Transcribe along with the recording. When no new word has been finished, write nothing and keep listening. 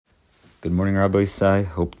Good morning, Rabbi Isai.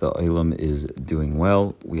 Hope the Olam is doing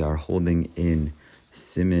well. We are holding in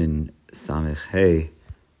Siman Samech Hey,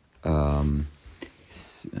 Hilchos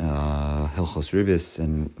Ribbis,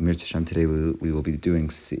 and Mir Tashem today we will be doing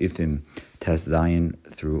Seifim Tes Zayin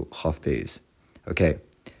through Chaf Beis. Okay,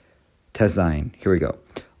 Tes Zayin, here we go.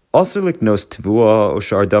 Also liknos tvua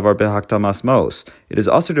oshar davar behakta masmos. It is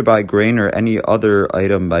also to buy grain or any other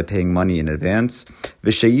item by paying money in advance.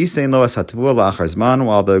 V'sheyisein lo es hatvua la'achar zman,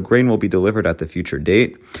 while the grain will be delivered at the future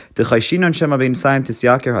date. D'chayshinan shema bein saim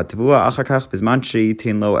tisyaker hatvua achar kach bizman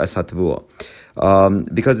sheyitin lo es hatvua.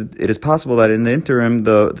 Because it is possible that in the interim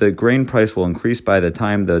the grain price will increase by the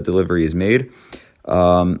time the delivery is made.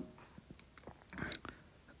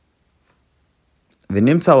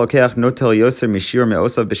 Resulting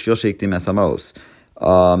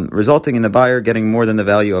in the buyer getting more than the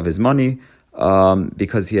value of his money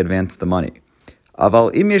because he advanced the money.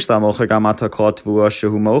 However, if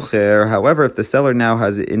the seller now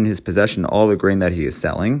has in his possession all the grain that he is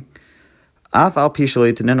selling,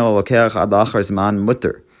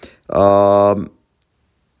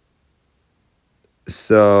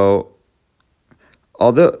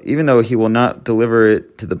 even though he will not deliver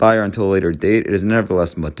it to the buyer until a later date, it is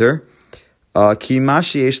nevertheless mutter.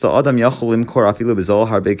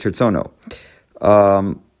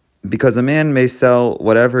 Because a man may sell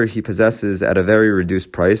whatever he possesses at a very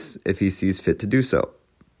reduced price if he sees fit to do so.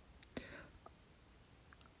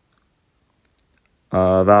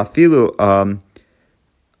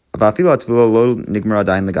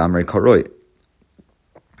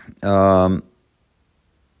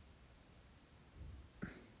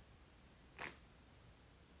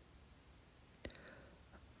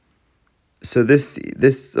 So this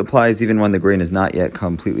applies even when the grain is not yet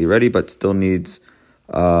completely ready, but still needs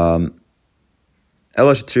but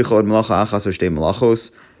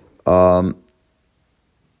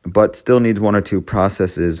still needs one or two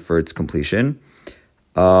processes for its completion.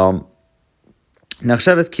 So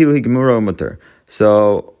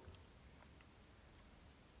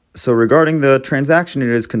regarding the transaction, it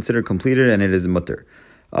is considered completed and it is mutter.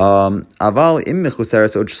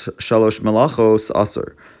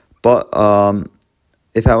 But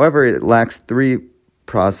if, however, it lacks three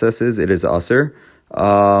processes, it is aser. See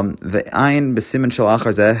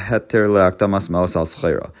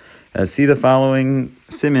the following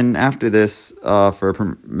siman after this for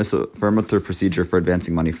a mutter procedure for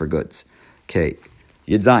advancing money for goods. Okay,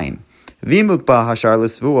 Yud Zayin.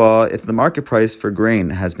 If the market price for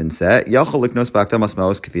grain has been set,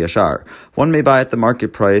 one may buy at the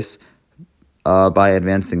market price by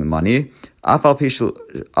advancing the money. Although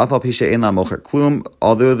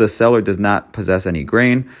the seller does not possess any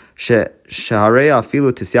grain,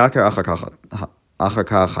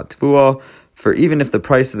 for even if the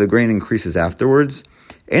price of the grain increases afterwards,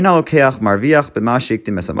 the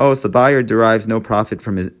buyer derives no profit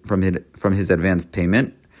from his advanced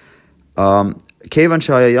payment.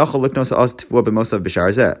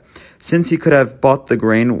 Since he could have bought the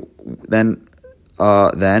grain then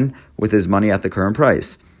with his money at the current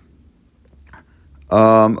price.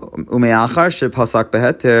 Since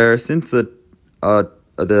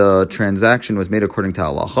the transaction was made according to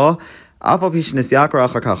halacha,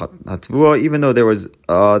 even though there was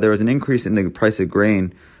an increase in the price of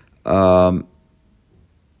grain, b'shas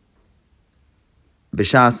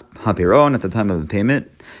hapiron at the time of the payment,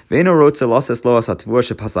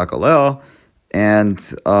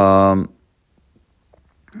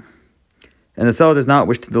 and the seller does not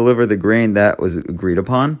wish to deliver the grain that was agreed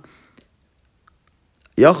upon.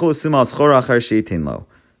 So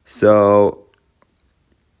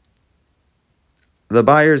the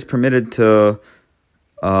buyer is permitted to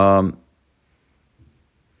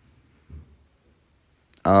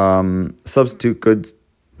substitute goods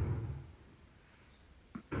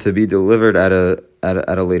to be delivered at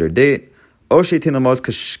a later date.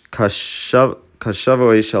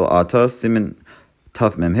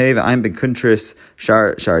 Taf memhei v'ayin ben kuntris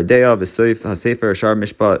shar deya v'soif hasefer shar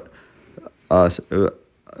mishpat v'soif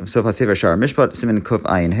hasefer shar mishpat simin kuf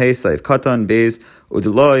ayin hey saif katan beis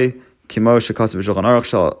uduloi kimo shekas v'shulchan Aruch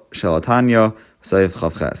shel atanya saif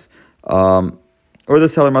chavches. Or the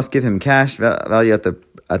seller must give him cash value at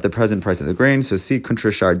the present price of the grain. So see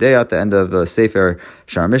kuntris shar deya at the end of the sefer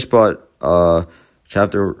shar mishpat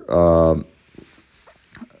chapter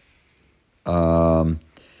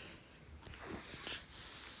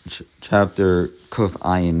Chapter Kuf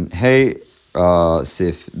Ayin Hey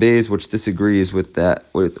Sif Beis, which disagrees with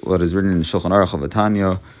what is written in Shulchan Aruch of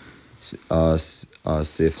Atanya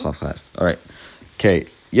Sif Chavches. All right, okay.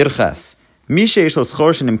 Yirches One who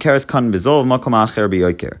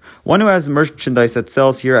has merchandise that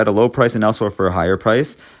sells here at a low price and elsewhere for a higher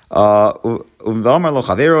price, and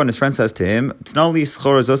his friend says to him, so he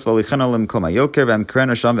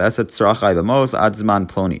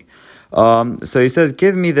says,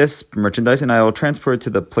 give me this merchandise and I will transport it to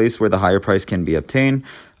the place where the higher price can be obtained,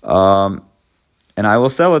 and I will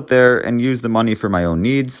sell it there and use the money for my own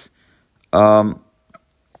needs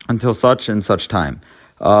until such and such time.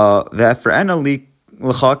 And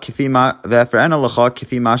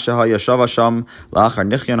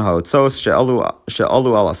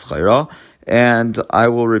I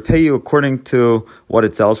will repay you according to what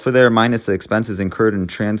it sells for there, minus the expenses incurred in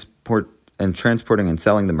transporting and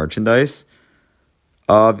selling the merchandise.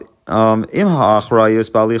 If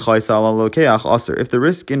the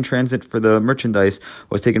risk in transit for the merchandise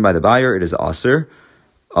was taken by the buyer, it is aser.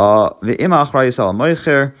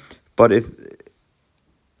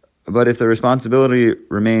 But if the responsibility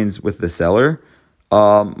remains with the seller,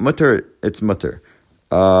 mutter, it's mutter.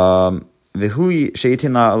 Provided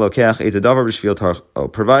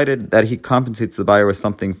that he compensates the buyer with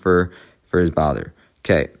something for his bother.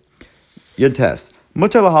 Okay. Yud test.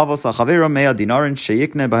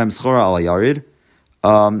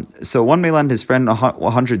 So one may lend his friend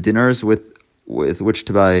 100 dinars with which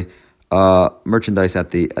to buy merchandise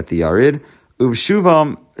at the yarid.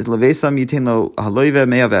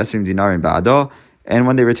 And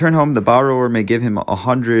when they return home, the borrower may give him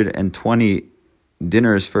 120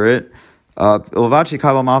 dinars for it.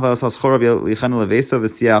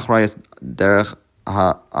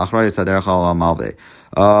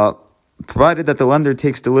 Provided that the lender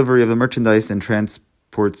takes delivery of the merchandise and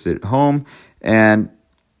transports it home, and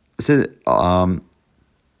since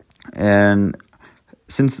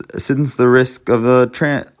the risk of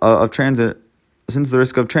transit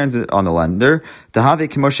on the lender,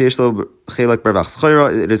 it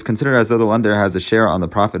is considered as though the lender has a share on the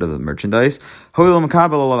profit of the merchandise.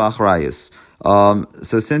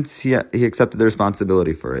 So since he accepted the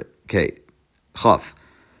responsibility for it. Okay. Chaf.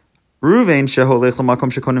 If Ruvain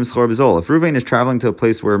is traveling to a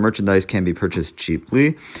place where merchandise can be purchased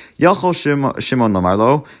cheaply, Shimon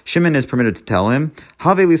is permitted to tell him,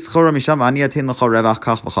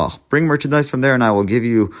 bring merchandise from there and I will give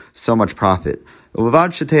you so much profit.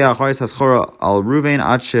 Provided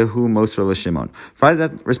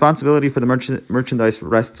that responsibility for the merchandise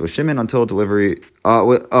rests with Shimon until delivery,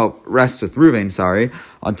 rests with Ruvain,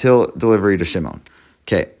 until delivery to Shimon.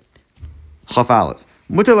 Okay. Chaf Aleph.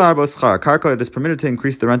 Karka, it is permitted to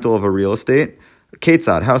increase the rental of a real estate.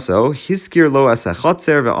 Kitzur, how so? Hiskir lo as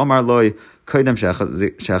hachatzer ve'omar loy koidem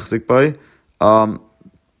shechzik boy.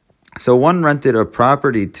 So one rented a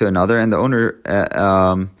property to another, and the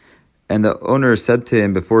owner said to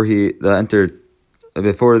him before the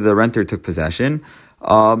renter took possession,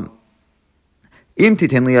 if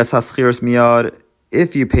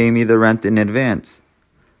you pay me the rent in advance,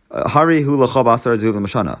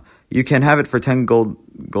 you can have it for 10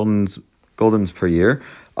 goldens per year.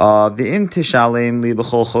 But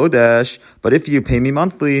if you pay me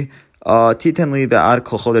monthly,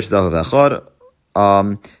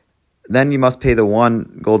 then you must pay the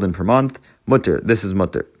 1 golden per month. Mutter, this is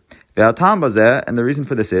mutter. And the reason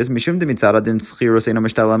for this is the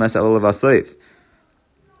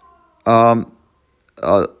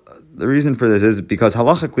reason for this is because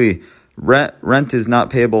halachically rent is not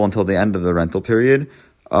payable until the end of the rental period.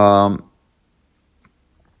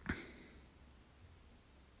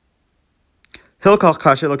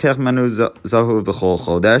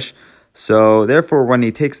 So therefore, when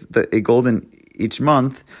he takes a golden each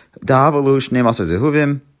month,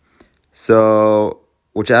 so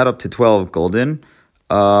which add up to 12 golden,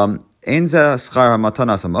 it's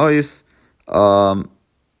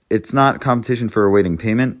not compensation for awaiting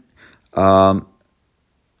payment.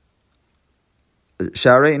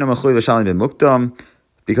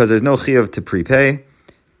 Because there's no chiyuv to prepay.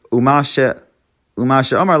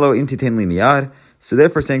 So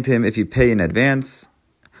therefore saying to him, if you pay in advance,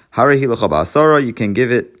 you can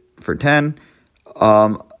give it for 10.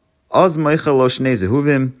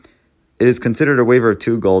 It is considered a waiver of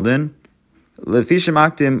 2 golden. It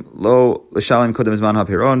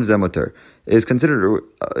is considered a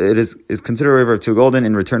waiver of 2 golden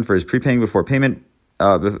in return for his prepaying before payment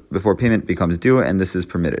becomes due, and this is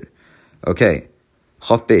permitted. Okay.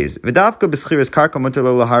 Only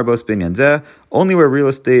where real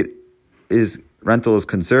estate rental is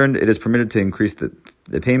concerned, it is permitted to increase the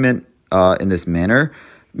payment in this manner,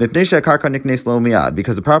 because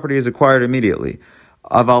the property is acquired immediately.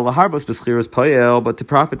 But to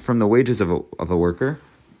profit from the wages of a worker.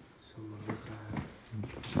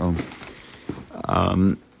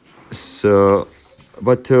 But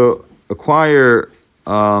to acquire,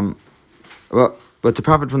 but to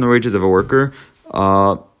profit from the wages of a worker,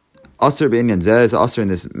 Aser b'inyan zeh is aser in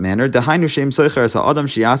this manner. Dehainu shem soicher as ha'adam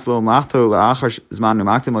sheyaslo l'achto la'achar zman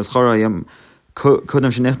u'maktim as chora yom kodem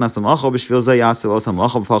shenichnas l'mlacha b'shvil zeh yaslo os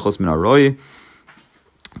ha'mlacha b'fachos min ha'roi.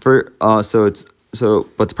 But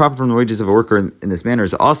the profit from the wages of a worker in this manner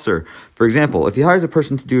is aser. For example, if he hires a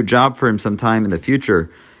person to do a job for him sometime in the future,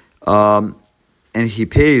 and he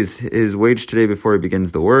pays his wage today before he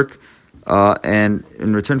begins the work, and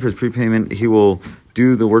in return for his prepayment, he will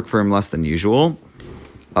do the work for him less than usual.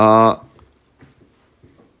 For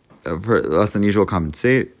less than usual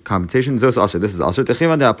compensation. This is also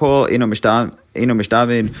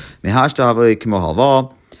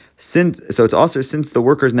since the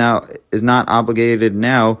worker is not obligated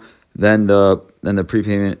now, then the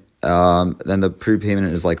prepayment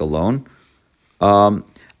is like a loan. But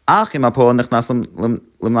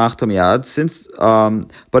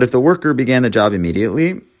if the worker began the job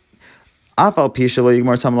immediately,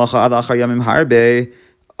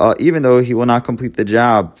 even though he will not complete the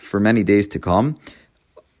job for many days to come,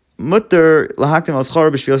 it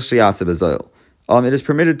is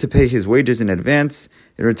permitted to pay his wages in advance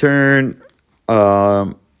in return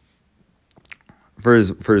for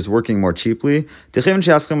his working more cheaply. So since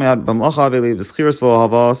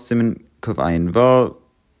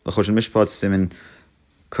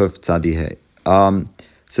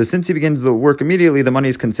he begins the work immediately, the money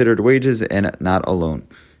is considered wages and not a loan.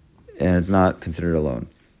 And it's not considered a loan.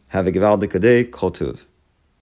 Have a gewaldige day, kol tuv.